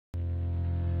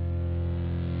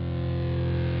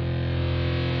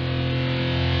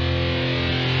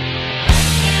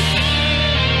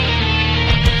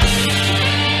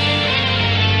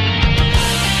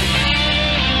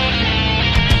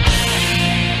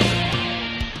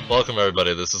Welcome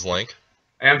everybody, this is Link.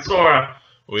 And Sora.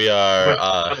 We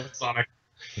are, With Sonic.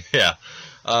 yeah.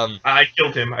 I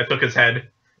killed him. I took his head.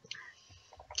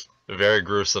 A very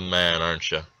gruesome man, aren't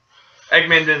you?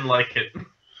 Eggman didn't like it.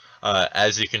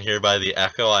 As you can hear by the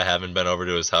echo, I haven't been over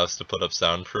to his house to put up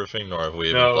soundproofing, nor have we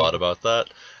even No. thought about that.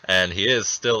 And he is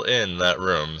still in that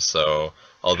room, so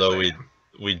although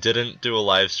we didn't do a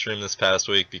live stream this past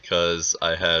week because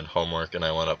I had homework and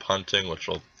I went up hunting, which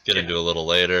we'll get into a little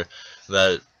later,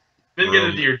 that Didn't get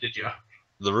a deer, did ya?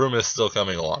 the room is still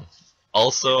coming along.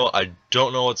 Also, I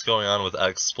don't know what's going on with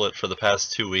XSplit. For the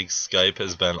past 2 weeks, Skype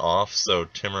has been off, so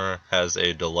Timmer has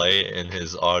a delay in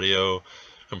his audio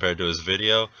compared to his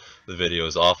video. The video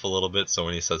is off a little bit, so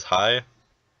when he says hi,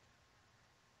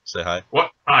 say hi.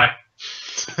 What? Hi.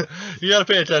 You gotta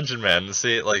pay attention, man.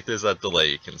 See, like, there's that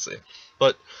delay you can see.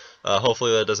 But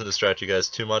hopefully that doesn't distract you guys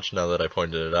too much. Now that I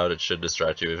pointed it out, it should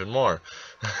distract you even more.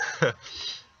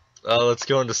 Let's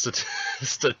go into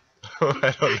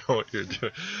I don't know what you're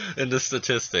doing. Into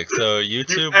statistics. So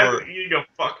YouTube, You go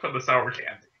fuck for the sour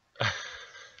candy.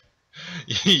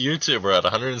 YouTube, we're at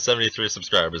 173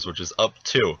 subscribers, which is up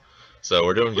 2. So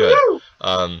we're doing good.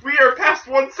 We are past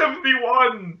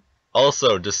 171.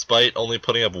 Also, despite only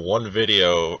putting up one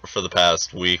video for the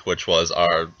past week, which was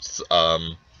our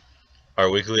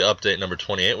weekly update number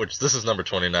 28, which this is number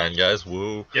 29, guys.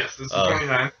 Woo. Yes, this is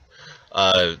 29.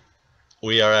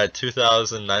 We are at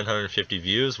 2,950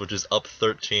 views, which is up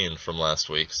 13 from last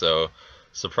week. So,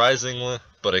 surprisingly,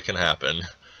 but it can happen.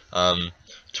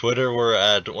 Twitter, we're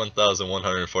at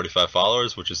 1,145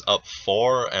 followers, which is up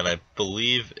 4, and I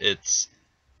believe it's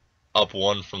up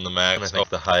 1 from the max. I think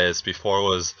the highest before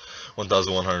was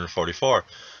 1,144.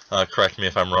 Correct me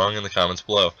if I'm wrong in the comments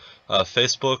below.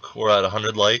 Facebook, we're at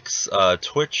 100 likes.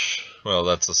 Twitch, well,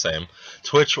 that's the same.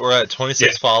 Twitch, we're at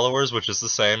 26 followers, which is the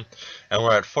same. And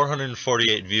we're at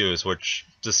 448 views, which,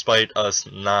 despite us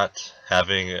not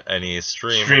having any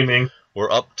streaming, we're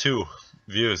up 2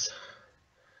 views.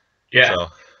 Yeah, so,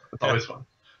 it's always fun.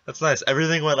 That's nice.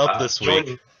 Everything went up this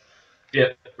week. Yeah.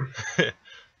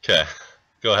 Okay,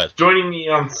 go ahead. Joining me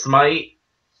on Smite.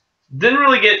 Didn't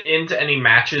really get into any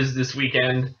matches this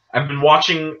weekend. I've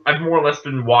more or less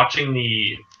been watching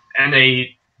the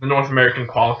North American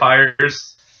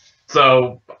qualifiers.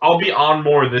 So I'll be on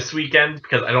more this weekend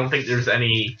because I don't think there's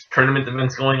any tournament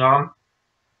events going on.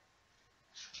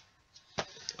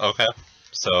 Okay,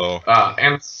 so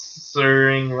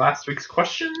answering last week's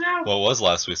question now. What was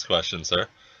last week's question, sir?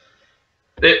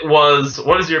 It was,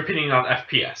 what is your opinion on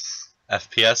FPS?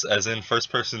 FPS as in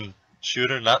first-person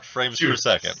shooter, not frames per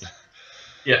second.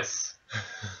 Yes.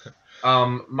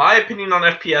 My opinion on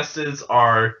FPSs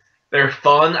are they're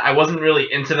fun. I wasn't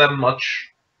really into them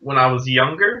much when I was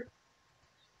younger.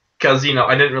 Because, you know,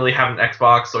 I didn't really have an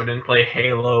Xbox, so I didn't play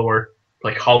Halo or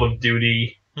like Call of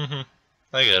Duty. I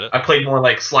get it. I played more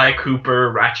like Sly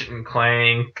Cooper, Ratchet and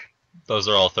Clank. Those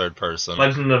are all third person.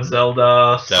 Legend of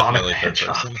Zelda, Definitely Sonic the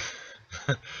Hedgehog.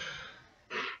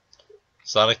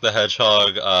 Sonic the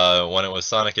Hedgehog, when it was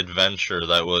Sonic Adventure,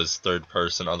 that was third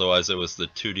person. Otherwise, it was the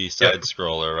 2D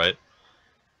side-scroller, right?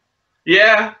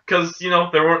 Yeah, because, you know,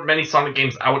 there weren't many Sonic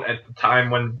games out at the time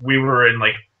when we were in,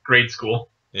 like, grade school.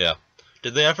 Yeah.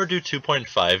 Did they ever do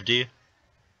 2.5D?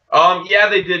 Yeah,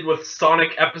 they did with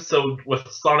Sonic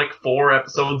 4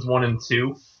 episodes 1 and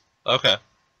 2. Okay.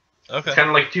 Okay. It's kind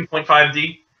of like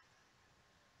 2.5D.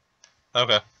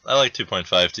 Okay. I like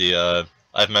 2.5D.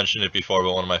 I've mentioned it before,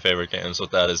 but one of my favorite games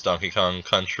with that is Donkey Kong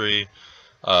Country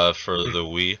for the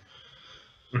Wii.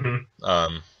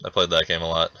 I played that game a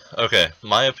lot. Okay,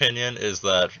 my opinion is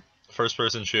that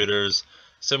first-person shooters,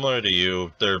 similar to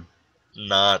you, they're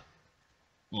not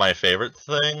my favorite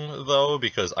thing, though,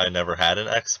 because I never had an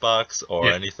Xbox or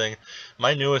anything.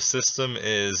 My newest system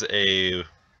is a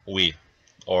Wii,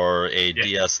 or a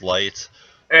DS Lite,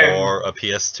 or a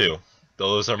PS2.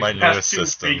 Those are my newest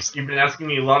systems. You've been asking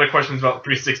me a lot of questions about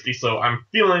 360, so I'm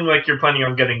feeling like you're planning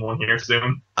on getting one here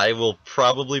soon. I will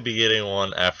probably be getting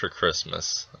one after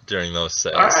Christmas during those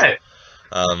sales. Alright.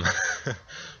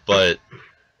 But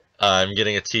I'm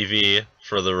getting a TV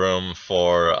for the room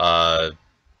for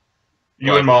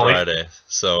you and Molly. Friday,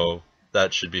 so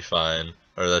that should be fine,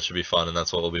 or that should be fun, and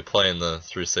that's what we'll be playing the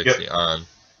 360 on.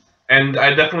 And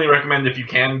I definitely recommend, if you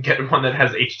can, get one that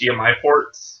has HDMI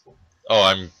ports. Oh,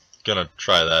 I'm gonna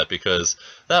try that because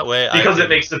that way it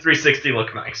makes the 360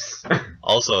 look nice.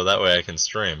 Also, that way I can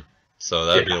stream, so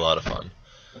that'd be a lot of fun.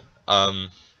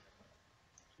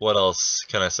 What else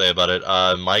can I say about it?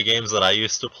 My games that I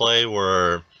used to play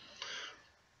were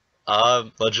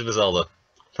Legend of Zelda.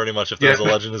 Pretty much, if there's a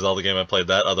Legend of Zelda game, I played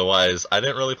that. Otherwise, I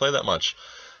didn't really play that much.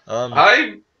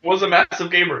 I was a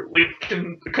massive gamer. We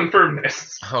can confirm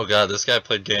this. Oh god, this guy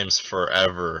played games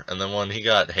forever, and then when he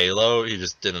got Halo, he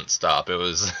just didn't stop. It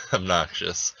was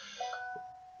obnoxious.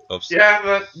 Oops. Yeah,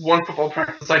 that one football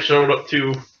practice I showed up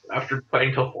to after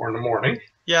playing till 4 in the morning.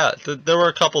 Yeah, there were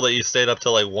a couple that you stayed up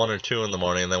till like 1 or 2 in the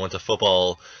morning, and then went to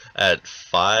football at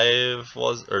 5,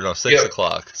 or no, 6 Yep.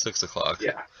 o'clock. 6 o'clock.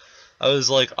 Yeah. I was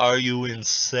like, are you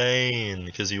insane?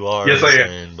 Because you are Yes, I am.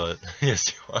 insane, but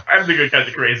yes, you are. I'm the good kind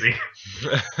of crazy.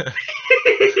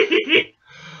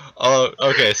 Oh,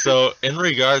 okay, so in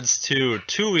regards to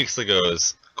 2 weeks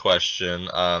ago's question,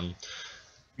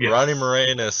 Yes. Ronnie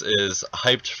Moranis is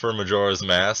hyped for Majora's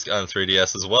Mask on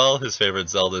 3DS as well. His favorite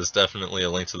Zelda is definitely A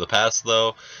Link to the Past,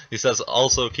 though. He says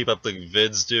also keep up the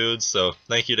vids, dude, so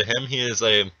thank you to him. He is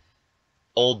a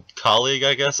old colleague,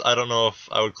 I guess. I don't know if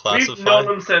I would classify. We've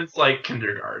known him since, like,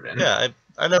 kindergarten. Yeah,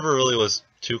 I never really was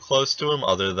too close to him,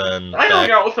 other than I hung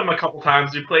out with him a couple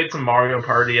times. We played some Mario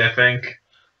Party, I think.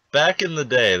 back in the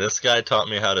day. This guy taught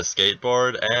me how to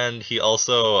skateboard, and he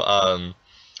also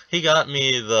he got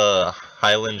me the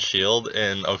Highland Shield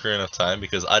in Ocarina of Time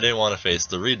because I didn't want to face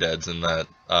the Redeads in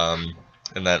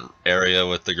that area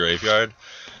with the graveyard.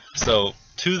 So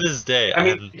to this day, I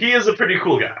mean, he is a pretty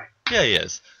cool guy. yeah, he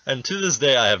is. And to this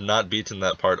day, I have not beaten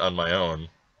that part on my own.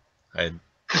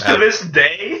 To this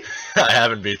day? I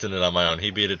haven't beaten it on my own.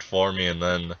 He beat it for me, and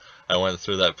then I went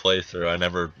through that playthrough. I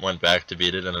never went back to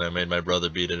beat it, and then I made my brother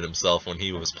beat it himself when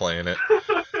he was playing it.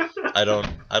 I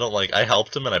don't like. I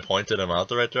helped him and I pointed him out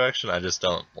the right direction. I just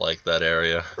don't like that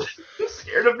area. I'm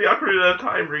scared of the Ocarina of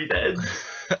Time Redeads.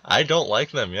 I don't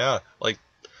like them. Yeah, like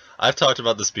I've talked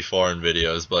about this before in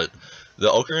videos, but the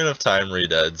Ocarina of Time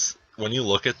Redeads, when you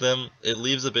look at them, it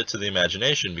leaves a bit to the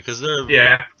imagination because they're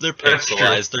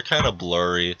pixelized, they're kind of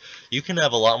blurry. You can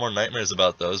have a lot more nightmares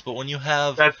about those, but when you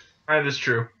have that is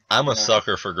true. I'm a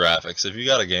sucker for graphics. If you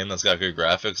got a game that's got good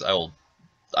graphics, I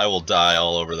will die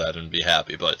all over that and be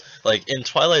happy. But like in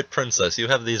Twilight Princess, you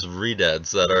have these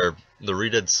Redeads that are the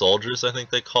Redead soldiers, I think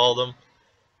they call them.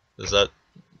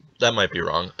 That might be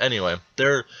wrong. Anyway,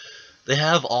 they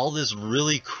have all this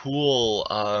really cool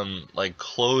like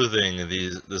clothing,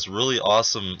 this really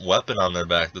awesome weapon on their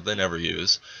back that they never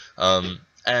use,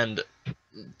 and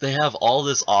they have all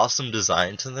this awesome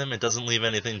design to them. It doesn't leave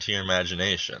anything to your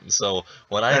imagination. So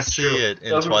when I see it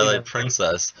in Twilight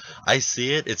Princess, I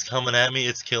see it, it's coming at me,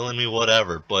 it's killing me,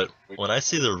 whatever. But when I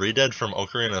see the Redead from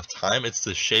Ocarina of Time, it's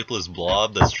this shapeless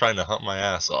blob that's trying to hunt my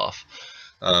ass off.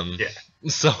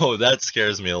 So that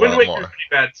scares me a lot more. Wind Waker's pretty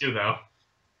bad too, though.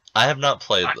 I have not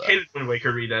played that. I hated Wind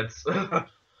Waker Redeads.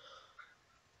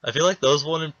 I feel like those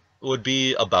would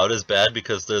be about as bad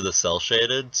because they're the cell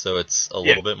shaded, so it's a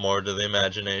little bit more to the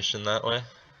imagination that way.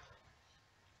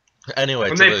 Anyway,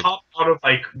 when they pop out of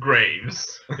like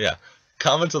graves. Yeah,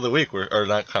 comment of the week,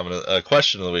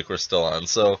 question of the week we're still on.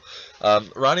 So,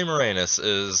 Ronnie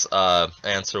Moranis'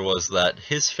 answer was that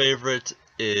his favorite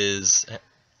is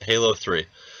Halo 3.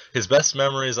 His best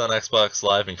memories on Xbox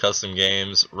Live and custom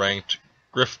games ranked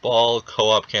Griffball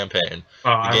co-op campaign.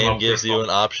 The game gives you an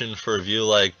option for a view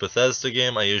like Bethesda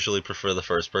game. I usually prefer the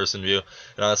first-person view.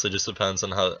 It honestly just depends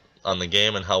on the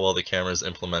game and how well the camera is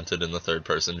implemented in the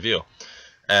third-person view.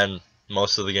 And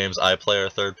most of the games I play are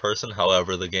third-person.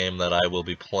 However, the game that I will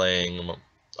be playing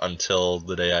until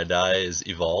the day I die is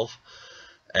Evolve,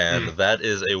 and that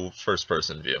is a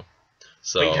first-person view.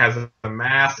 So Link has a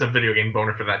massive video game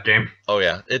boner for that game. Oh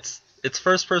yeah, it's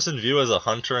first-person view as a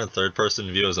hunter and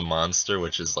third-person view as a monster,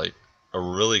 which is like a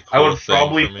really cool thing. I would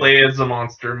probably play as a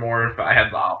monster more if I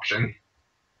had the option.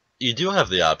 You do have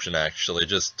the option, actually,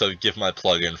 just to give my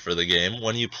plug-in for the game.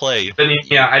 When you play... Then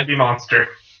yeah, I'd be monster.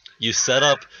 You set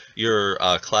up your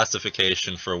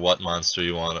classification for what monster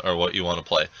you want, or what you want to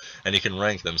play, and you can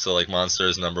rank them. So like monster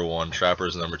is number 1, trapper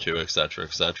is number 2, etc.,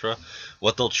 etc.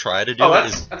 What they'll try to do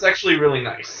that's actually really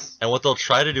nice. And what they'll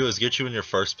try to do is get you in your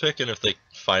first pick, and if they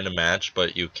find a match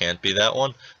but you can't be that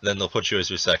one, then they'll put you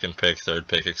as your second pick, third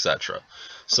pick, etc.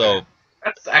 So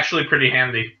that's actually pretty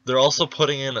handy. They're also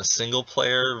putting in a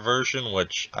single-player version,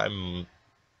 which I'm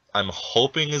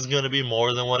hoping is going to be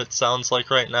more than what it sounds like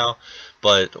right now,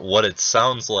 but what it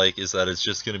sounds like is that it's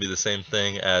just going to be the same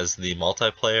thing as the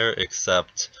multiplayer,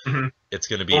 except it's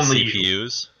going to be only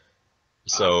CPUs.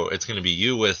 So it's going to be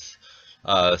you with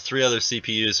 3 other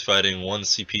CPUs fighting 1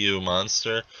 CPU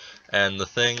monster, and the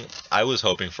thing I was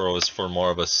hoping for was for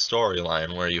more of a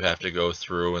storyline where you have to go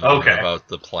through and learn about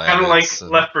the planets. Kind of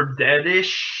like Left 4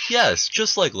 Dead-ish? Yes,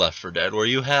 just like Left 4 Dead, where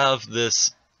you have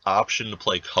this option to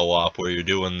play co-op where you're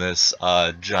doing this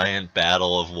giant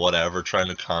battle of whatever, trying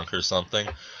to conquer something,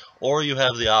 or you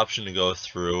have the option to go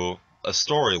through a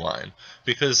storyline.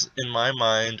 Because in my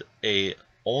mind, a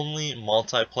only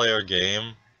multiplayer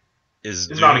game is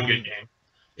It's not a good doomed. game.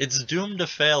 It's doomed to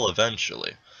fail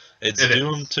eventually. It's It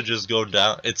doomed is. to just go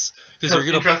down. It's Because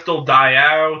interest will die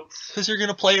out. because you're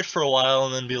gonna play it for a while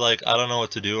and then be like, I don't know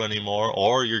what to do anymore,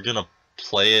 or you're gonna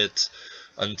play it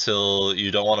until you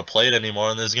don't want to play it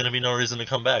anymore, and there's gonna be no reason to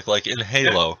come back. Like in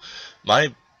Halo,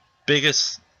 my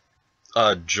biggest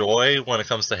joy when it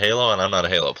comes to Halo, and I'm not a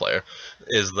Halo player,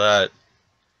 is that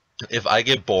if I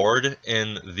get bored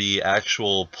in the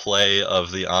actual play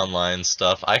of the online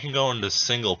stuff, I can go into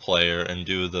single player and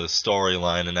do the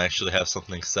storyline and actually have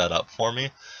something set up for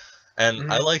me.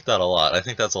 And I like that a lot. I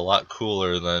think that's a lot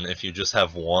cooler than if you just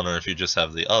have one or if you just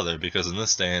have the other, because in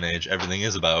this day and age, everything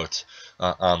is about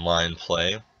online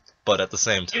play. But at the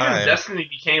same Even time, Destiny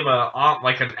became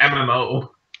like an MMO.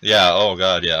 yeah, oh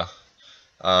god, yeah.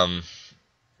 Um,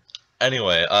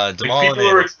 anyway, Like people were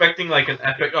Demolinator, expecting like an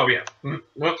epic. Oh yeah.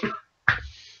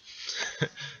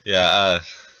 yeah,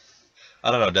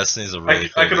 I don't know, Destiny's a really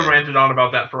cool I could have game. ranted on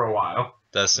about that for a while.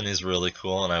 Destiny's really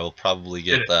cool, and I will probably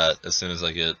get that as soon as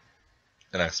I get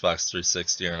an Xbox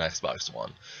 360 or an Xbox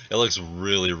One. It looks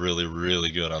really, really,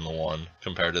 really good on the One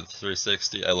compared to the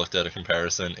 360. I looked at a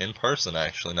comparison in person,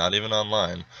 actually, not even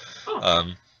online,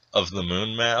 of the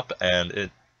moon map, and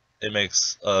it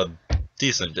makes a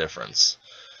decent difference.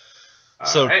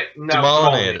 So,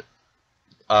 Demolinator,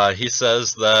 he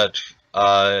says that,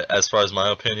 as far as my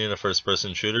opinion of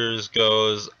first-person shooters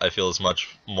goes, I feel it's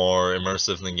much more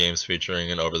immersive than games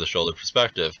featuring an over-the-shoulder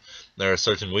perspective. There are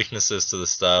certain weaknesses to the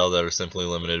style that are simply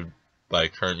limited by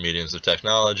current mediums of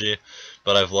technology,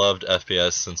 but I've loved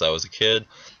FPS since I was a kid,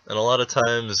 and a lot of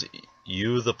times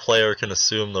you, the player, can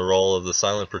assume the role of the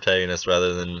silent protagonist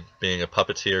rather than being a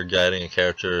puppeteer guiding a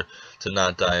character to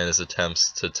not die in his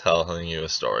attempts to telling you a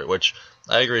story, which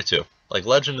I agree too. Like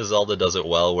Legend of Zelda does it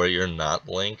well, where you're not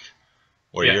Link,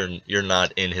 where you're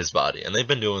not in his body, and they've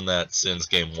been doing that since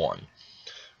game 1.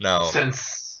 Now,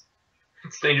 since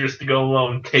it's dangerous to go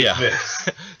alone, take this.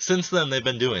 Since then they've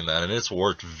been doing that, and it's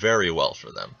worked very well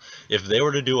for them. If they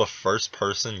were to do a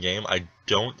first-person game, I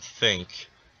don't think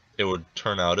it would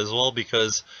turn out as well,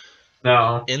 because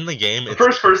in the game, it's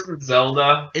first-person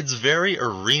Zelda, it's very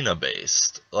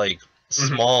arena-based, like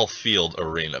small field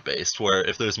arena-based, where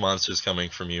if there's monsters coming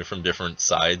from you from different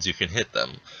sides, you can hit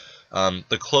them.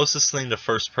 The closest thing to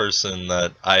first person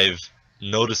that I've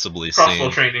noticeably seen...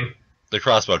 Crossbow training. The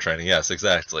crossbow training, yes,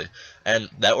 exactly. And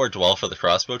that worked well for the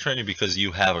crossbow training because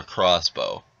you have a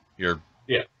crossbow.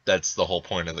 That's the whole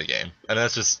point of the game. And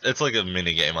that's just... It's like a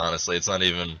mini-game, honestly. It's not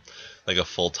even like a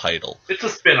full title. It's a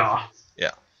spin-off.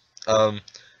 Yeah.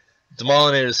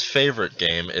 Demolinator's favorite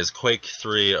game is Quake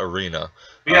 3 Arena.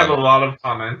 We have a lot of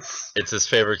comments. It's his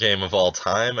favorite game of all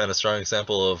time, and a strong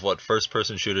example of what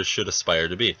first-person shooters should aspire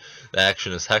to be. The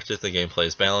action is hectic, the gameplay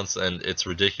is balanced, and it's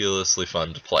ridiculously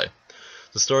fun to play.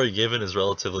 The story given is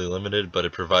relatively limited, but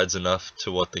it provides enough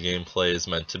to what the gameplay is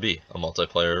meant to be, a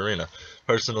multiplayer arena.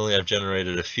 Personally, I've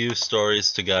generated a few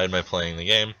stories to guide my playing the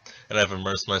game, and I've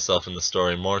immersed myself in the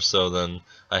story more so than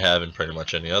I have in pretty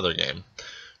much any other game.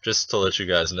 Just to let you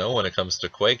guys know, when it comes to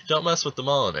Quake, don't mess with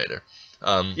Demolinator.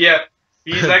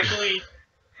 He's actually...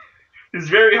 He's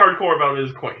very hardcore about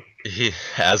his Quake.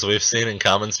 As we've seen in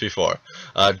comments before.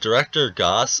 Director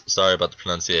Goss, sorry about the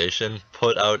pronunciation,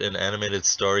 put out an animated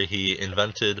story he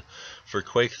invented for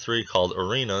Quake 3 called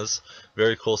Arenas.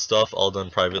 Very cool stuff, all done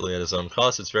privately at his own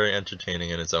cost. It's very entertaining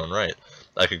in its own right.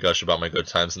 I could gush about my good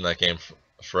times in that game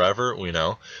forever, we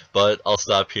know, but I'll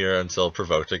stop here until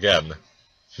provoked again.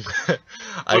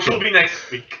 Which will be next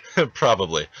week.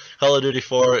 Probably. Call of Duty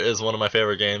 4 is one of my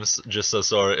favorite games, just so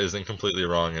Sora isn't completely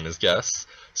wrong in his guess.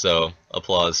 So,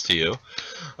 applause to you.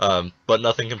 But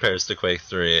nothing compares to Quake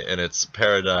 3 in its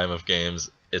paradigm of games.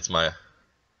 It's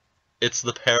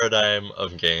the paradigm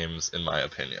of games, in my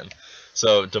opinion.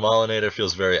 So, Demolinator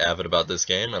feels very avid about this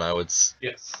game, and I would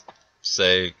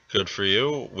say good for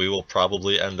you. We will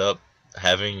probably end up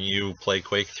having you play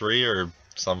Quake 3 or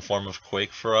some form of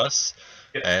Quake for us.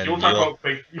 And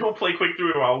you'll play Quake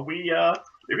 3 while we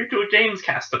maybe do a games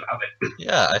cast about it.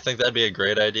 Yeah, I think that'd be a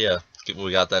great idea.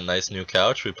 We got that nice new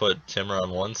couch. We put Timmer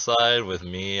on one side with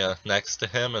me next to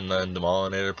him, and then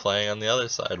Demolinator playing on the other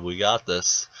side. We got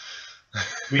this.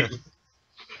 Anyway.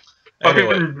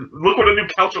 Look what a new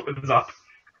couch opens up.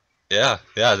 Yeah,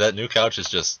 that new couch is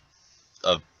just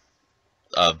a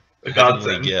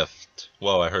heavenly gift.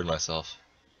 Whoa, I heard myself.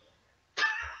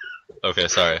 Okay,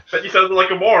 sorry. But you sounded like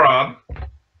a moron.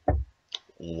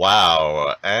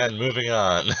 Wow, and moving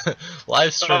on.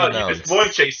 Live stream announced.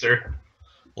 Void Chaser.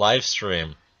 Live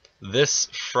stream. This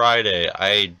Friday,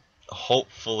 I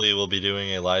hopefully will be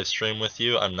doing a live stream with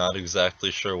you. I'm not exactly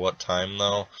sure what time,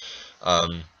 though.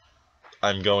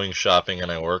 I'm going shopping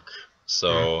and I work,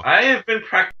 so... I have been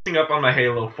practicing up on my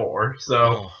Halo 4, so...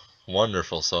 Oh,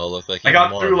 wonderful, so I'll look like I even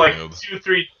got more through of a like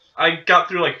noob. I got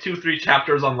through like 2-3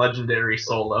 chapters on Legendary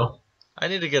solo. I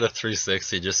need to get a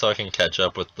 360 just so I can catch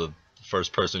up with the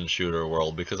first-person shooter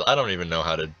world, because I don't even know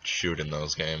how to shoot in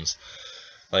those games.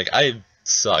 Like, I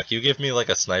suck. You give me like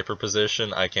a sniper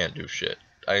position, I can't do shit.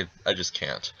 I just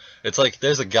can't. It's like,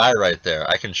 there's a guy right there.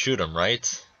 I can shoot him,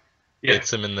 right? Yeah.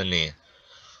 Hits him in the knee.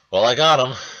 Well, I got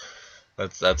him.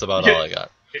 That's about all I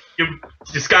got. You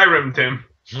Skyrim'd him.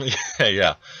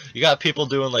 Yeah. You got people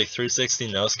doing like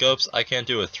 360 no scopes. I can't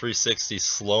do a 360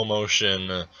 slow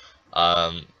motion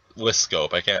with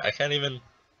scope. I can't even.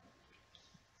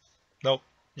 Nope.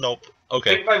 I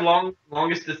Okay. think my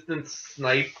longest distance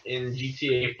snipe in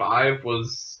GTA 5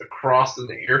 was across an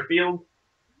airfield.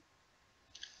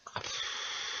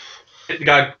 Hit the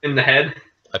guy in the head.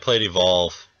 I played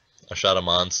Evolve. I shot a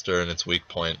monster in its weak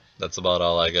point. That's about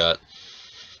all I got.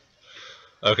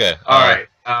 Okay. Alright.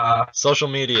 Social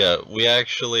media. We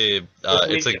actually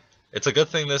it's a good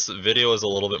thing this video is a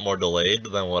little bit more delayed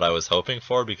than what I was hoping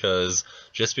for, because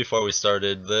just before we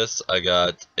started this, I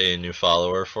got a new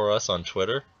follower for us on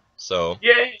Twitter. So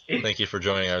Yay! thank you for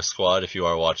joining our squad if you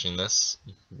are watching this.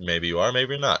 Maybe you are,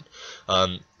 maybe you're not.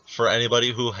 For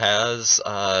anybody who has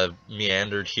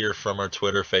meandered here from our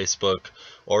Twitter, Facebook,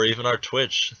 or even our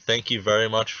Twitch, thank you very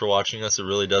much for watching us. It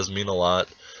really does mean a lot.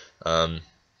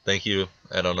 Thank you.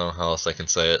 I don't know how else I can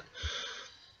say it.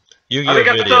 Yu-Gi-Oh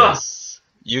videos.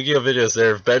 Yu-Gi-Oh videos,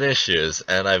 there have been issues,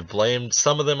 and I've blamed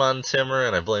some of them on Timmer,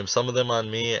 and I blamed some of them on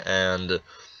me, and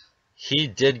he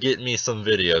did get me some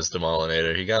videos,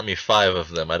 Demolinator. He got me 5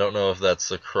 of them. I don't know if that's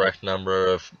the correct number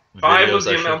of videos. 5 was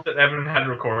the amount that Evan had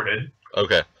recorded.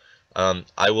 Okay.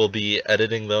 I will be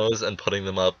editing those and putting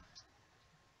them up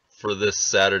for this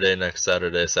Saturday, next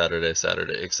Saturday,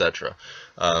 etc.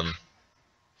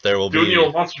 There will Doing be...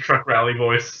 your monster truck rally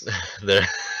voice. There...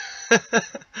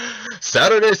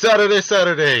 Saturday,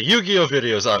 Yu-Gi-Oh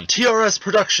videos on TRS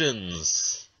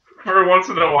Productions! For once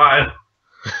in a while.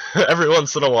 Every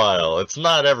once in a while. It's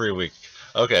not every week.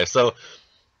 Okay, so...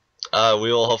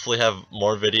 we will hopefully have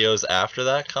more videos after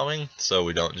that coming, so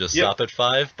we don't just stop at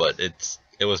 5, but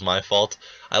it was my fault.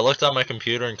 I looked on my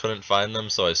computer and couldn't find them,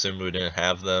 so I assumed we didn't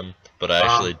have them, but I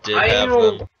actually did have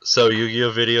them. So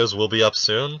Yu-Gi-Oh videos will be up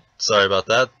soon. Sorry about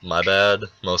that. My bad.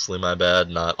 Mostly my bad,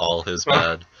 not all his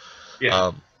bad.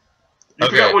 Yeah. You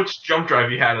forgot which jump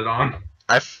drive you had it on.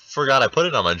 I forgot I put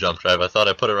it on my jump drive. I thought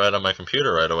I put it right on my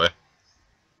computer right away.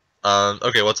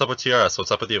 Okay, what's up with TRS?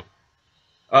 What's up with you?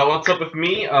 What's up with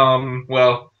me?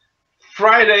 Well,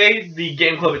 Friday, the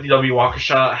game club at DW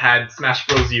Waukesha had Smash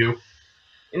Bros. U.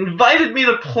 Invited me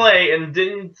to play and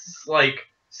didn't, like,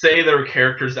 say there were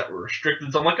characters that were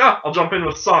restricted, so I'm like, I'll jump in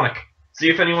with Sonic. See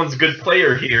if anyone's a good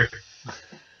player here.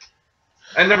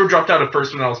 I never dropped out at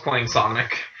first when I was playing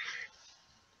Sonic.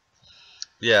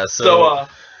 Yeah, so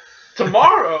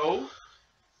tomorrow,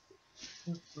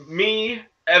 me,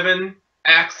 Evan,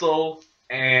 Axel,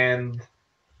 and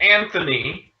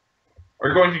Anthony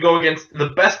are going to go against the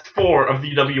best 4 of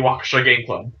the DW Waukesha Game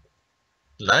Club.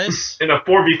 Nice. In a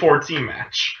 4v4 team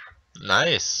match.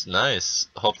 Nice.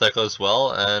 Hope that goes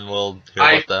well, and we'll hear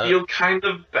about that. I feel kind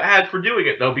of bad for doing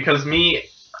it, though, because me,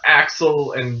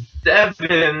 Axel, and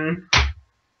Devin,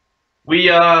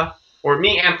 or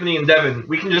me, Anthony, and Devin,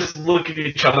 we can just look at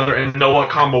each other and know what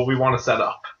combo we want to set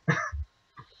up.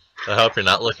 I hope you're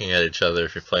not looking at each other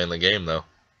if you're playing the game, though.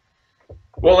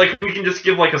 Well, like, we can just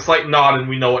give, like, a slight nod and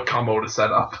we know what combo to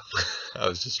set up. I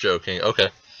was just joking. Okay.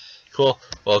 Cool.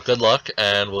 Well, good luck,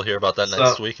 and we'll hear about that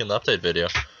next week in the update video.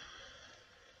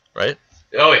 Right?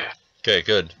 Oh, yeah. Okay,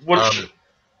 good.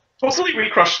 Hopefully we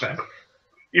crush them,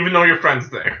 even though your friend's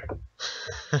there.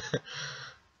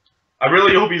 I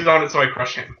really hope he's on it so I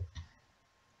crush him.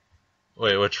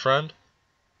 Wait, which friend?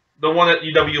 The one at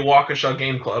UW Waukesha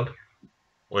Game Club.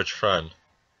 Which friend?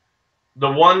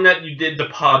 The one that you did the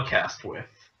podcast with.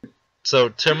 So,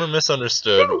 Timmer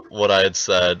misunderstood what I had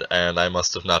said, and I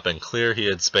must have not been clear. He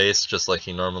had spaced, just like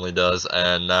he normally does,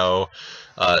 and now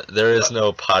there is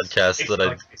no podcast that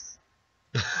I...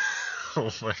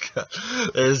 Oh my god.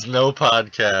 There's no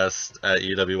podcast at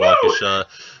UW Waukesha.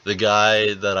 The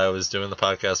guy that I was doing the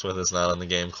podcast with is not on the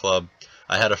game club.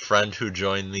 I had a friend who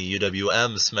joined the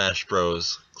UWM Smash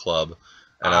Bros. Club,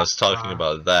 and I was talking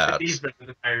about that. He's been in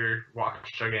the entire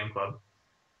Waukesha Game Club.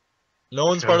 No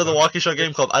one's part of the Waukesha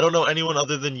Game Club. I don't know anyone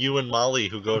other than you and Molly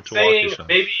who go to Waukesha.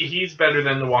 Maybe he's better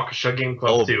than the Waukesha Game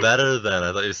Club, too. Oh, better than?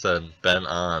 I thought you said Ben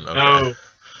on. Okay. No.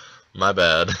 My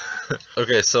bad.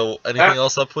 Okay, so anything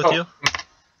else up with you?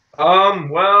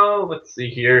 Well, let's see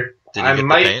here. I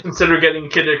might consider consider getting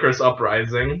Kid Icarus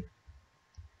Uprising.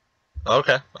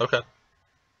 Okay, okay.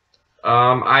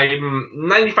 I'm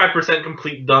 95%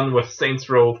 complete done with Saints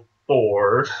Row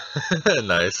 4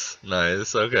 Nice,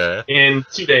 nice. Okay. in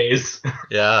 2 days.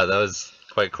 Yeah, that was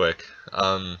quite quick.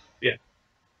 Yeah.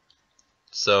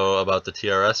 So about the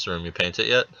TRS room, you paint it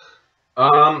yet?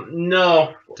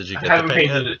 No, Did you I get the haven't paint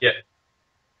painted yet? it yet.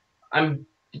 I'm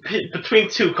between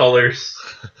two colors.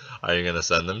 Are you gonna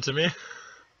send them to me?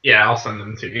 Yeah, I'll send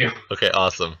them to you. Okay,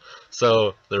 awesome.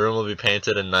 So the room will be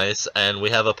painted and nice, and we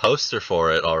have a poster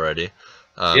for it already.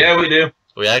 Um, Yeah, we do.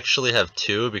 we actually have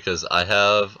two because I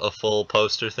have a full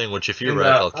poster thing. Which if you And wreck,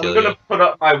 I'll I'm kill you. gonna put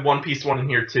up my One Piece one in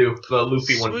here too. The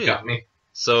Luffy one you Sweet. got me.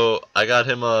 So I got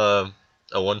him a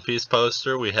One Piece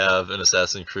poster. We have an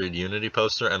Assassin's Creed Unity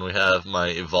poster, and we have my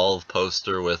Evolve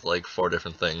poster with like 4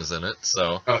 different things in it.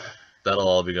 So Okay. that'll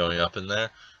all be going up in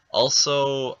there.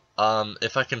 Also,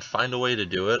 if I can find a way to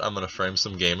do it, I'm gonna frame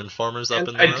some Game Informers up And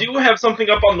in the I room. do have something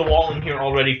up on the wall in here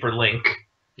already for Link.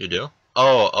 You do?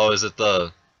 Oh, is it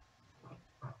the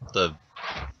I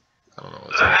don't know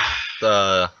what's called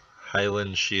the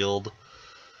Highland Shield?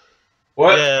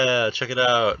 What? Yeah, check it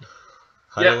out.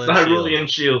 Yep, the Highland Shield, Hyrulean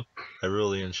Shield.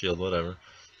 Hyrulean Shield, whatever.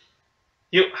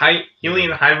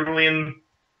 Hylian, Hyrulean.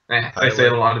 I say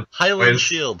it a Highland lot of Highland ways.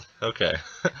 Shield. Okay.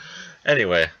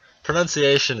 Anyway,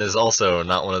 pronunciation is also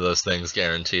not one of those things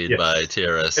guaranteed by Yes.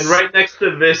 TRS. And right next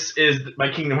to this is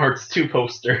my Kingdom Hearts 2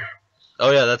 poster.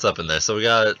 Oh yeah, that's up in there. So we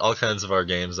got all kinds of our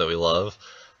games that we love.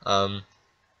 Um,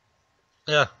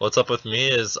 yeah, what's up with me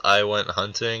is I went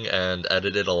hunting and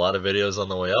edited a lot of videos on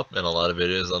the way up and a lot of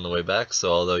videos on the way back.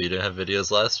 So although you didn't have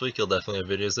videos last week, you'll definitely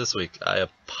have videos this week. I Oh, you're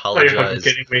fucking apologize.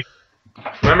 kidding me.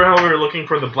 Remember how we were looking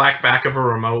for the black back of a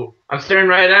remote? I'm staring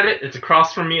right at it. It's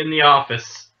across from me in the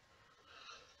office.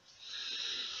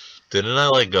 Didn't I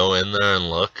like go in there and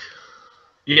look?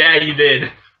 Yeah, you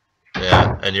did.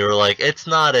 Yeah, and you were like, "It's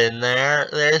not in there.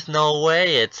 There's no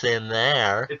way it's in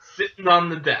there." It's sitting on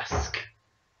the desk.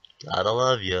 Gotta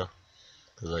love you,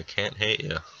 'cause I can't hate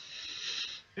you.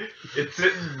 It's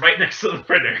sitting right next to the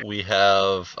printer. We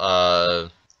have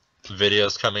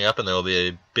videos coming up, and there will be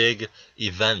a big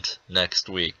event next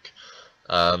week.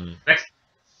 Next.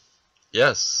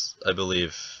 Yes, I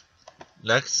believe.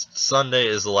 Next Sunday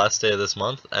is the last day of this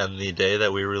month, and the day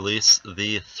that we release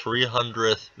the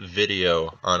 300th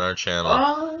video on our channel.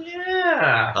 Oh,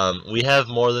 yeah. We have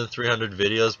more than 300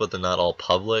 videos, but they're not all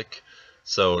public.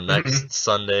 So next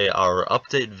Sunday, our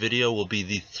update video will be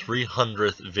the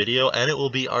 300th video, and it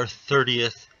will be our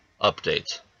 30th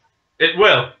update. It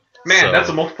will. Man, So- that's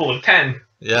a multiple of 10.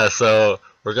 Yeah, so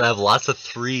we're gonna have lots of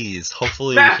threes.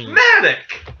 Hopefully we can.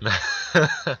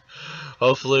 Mathematic!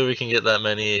 Hopefully we can get that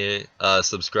many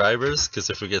subscribers,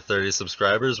 because if we get 30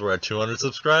 subscribers, we're at 200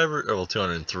 subscribers, or well,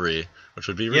 203, which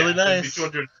would be really Yeah, it'd be nice.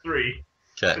 203.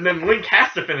 Okay. And then Link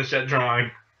has to finish that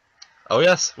drawing. Oh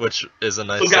yes, which is a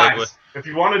nice So guys, segue. if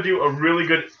you want to do a really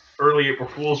good early April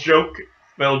Fool's joke,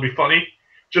 that'll be funny.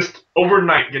 Just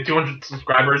overnight get 200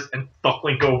 subscribers and fuck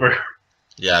Link over.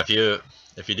 Yeah, if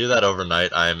you do that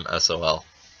overnight, I'm SOL.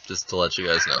 Just to let you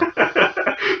guys know.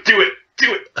 Do it!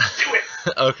 Do it! Do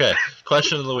it! Okay,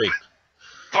 question of the week.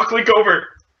 Fuck Link over!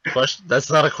 Question? That's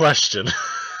not a question.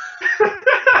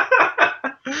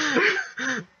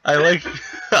 I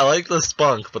like the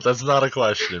spunk, but that's not a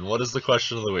question. What is the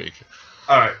question of the week?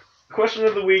 Alright. Question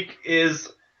of the week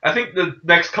is, I think the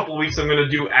next couple of weeks I'm going to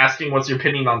do asking what's your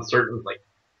opinion on certain like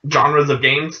genres of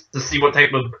games to see what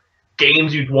type of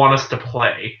games you'd want us to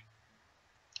play.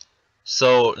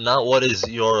 So, not what is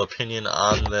your opinion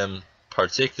on them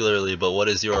particularly, but what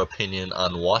is your opinion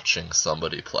on watching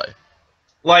somebody play?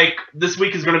 Like, this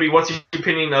week is going to be what's your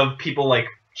opinion of people like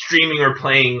streaming or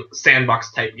playing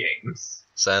sandbox type games?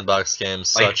 Sandbox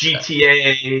games Like such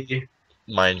GTA,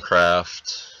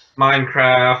 Minecraft.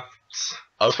 Minecraft,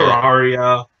 Okay,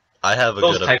 Terraria, I have a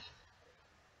those good type.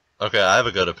 okay, I have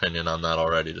a good opinion on that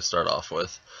already to start off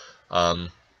with.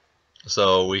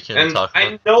 So we can And talk about.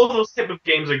 I know those type of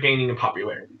games are gaining in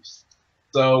popularity.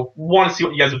 So, want to see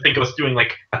what you guys would think of us doing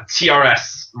like a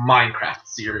TRS Minecraft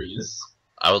series.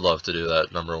 I would love to do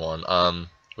that. Number one.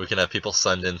 We can have people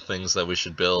send in things that we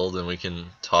should build, and we can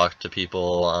talk to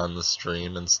people on the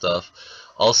stream and stuff.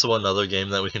 Also, another game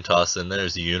that we can toss in there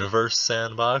is Universe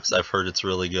Sandbox. I've heard it's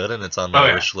really good, and it's on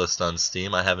my wish list on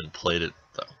Steam. I haven't played it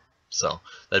though, so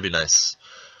that'd be nice.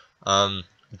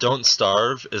 Don't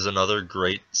Starve is another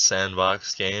great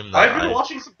sandbox game. That I've been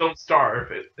watching some Don't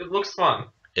Starve. It looks fun.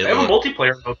 They have a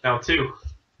multiplayer mode now too.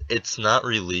 It's not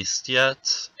released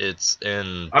yet. It's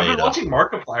in beta. I've been watching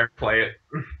Markiplier play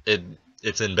it.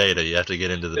 It's in beta. You have to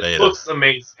get into the It beta. looks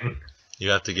amazing. You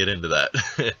have to get into that.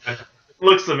 It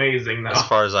looks amazing now. As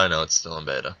far as I know, it's still in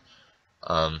beta.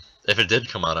 If it did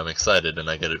come out, I'm excited, and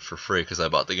I get it for free because I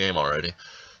bought the game already.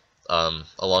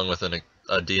 Along with a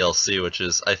DLC, which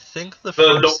is, I think, the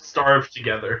Don't first... Starve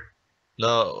Together.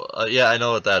 No, yeah, I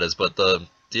know what that is, but the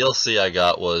DLC I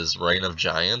got was Reign of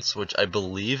Giants, which I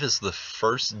believe is the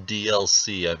first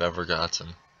DLC I've ever gotten.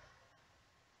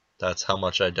 That's how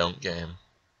much I don't game.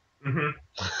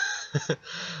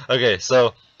 Okay,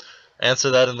 so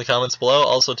answer that in the comments below.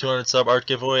 Also, 200 sub art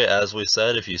giveaway, as we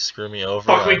said. If you screw me over,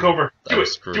 Fuck Link over. Do it.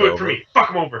 Do it for me.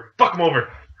 Fuck him over. Fuck him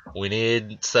over. We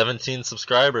need 17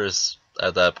 subscribers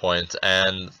at that point,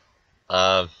 and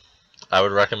I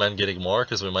would recommend getting more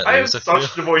because we might lose a few. I have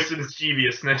such the voice of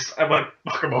mischievousness. I went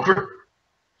fuck him over.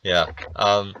 Yeah.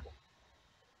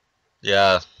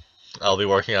 Yeah. I'll be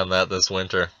working on that this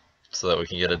winter so that we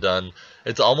can get it done.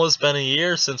 It's almost been a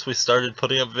year since we started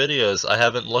putting up videos. I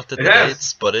haven't looked at the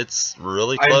dates, but it's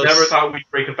really close. I never thought we'd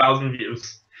break 1,000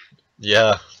 views.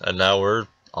 Yeah, and now we're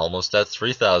almost at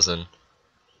 3,000.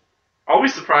 I'll be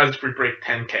surprised if we break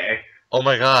 10K. Oh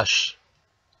my gosh.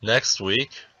 Next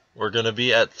week, we're going to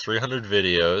be at 300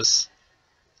 videos,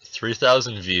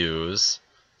 3,000 views,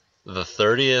 the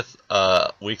 30th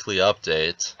weekly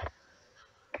update.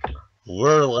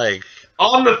 We're like...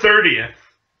 On the 30th.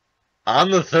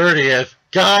 On the 30th.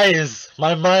 Guys,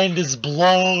 my mind is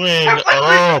blowing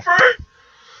up.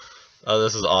 Oh,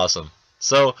 this is awesome.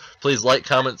 So, please like,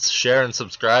 comment, share, and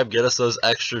subscribe. Get us those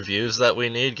extra views that we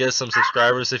need. Get us some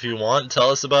subscribers if you want. Tell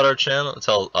us about our channel.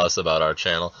 Tell us about our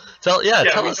channel. Tell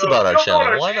us about our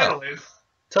channel. Why not?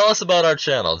 Tell us about our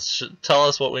channel. Tell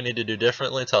us what we need to do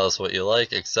differently. Tell us what you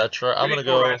like, etc. I'm going to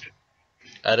go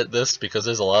edit this because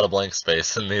there's a lot of blank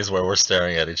space in these where we're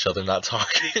staring at each other, not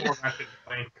talking. We need more Ratchet and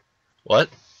Clank. What?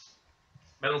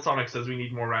 Metal Sonic says we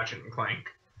need more Ratchet and Clank.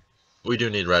 We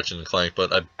do need Ratchet and Clank,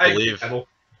 but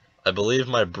I believe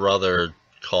my brother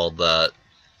called that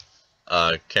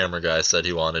camera guy, said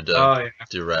he wanted to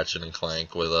do Ratchet and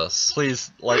Clank with us.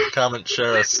 Please like, comment,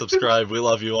 share us, subscribe. We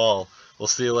love you all. We'll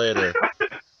see you later.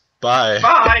 Bye.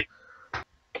 Bye.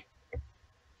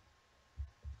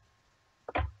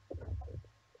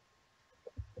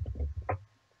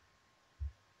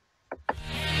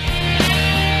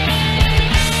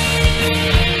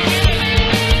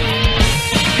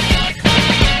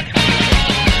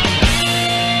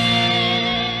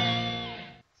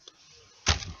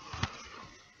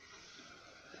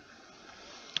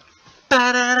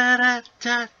 Da da da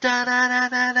da da da da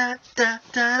da da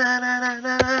da da da da.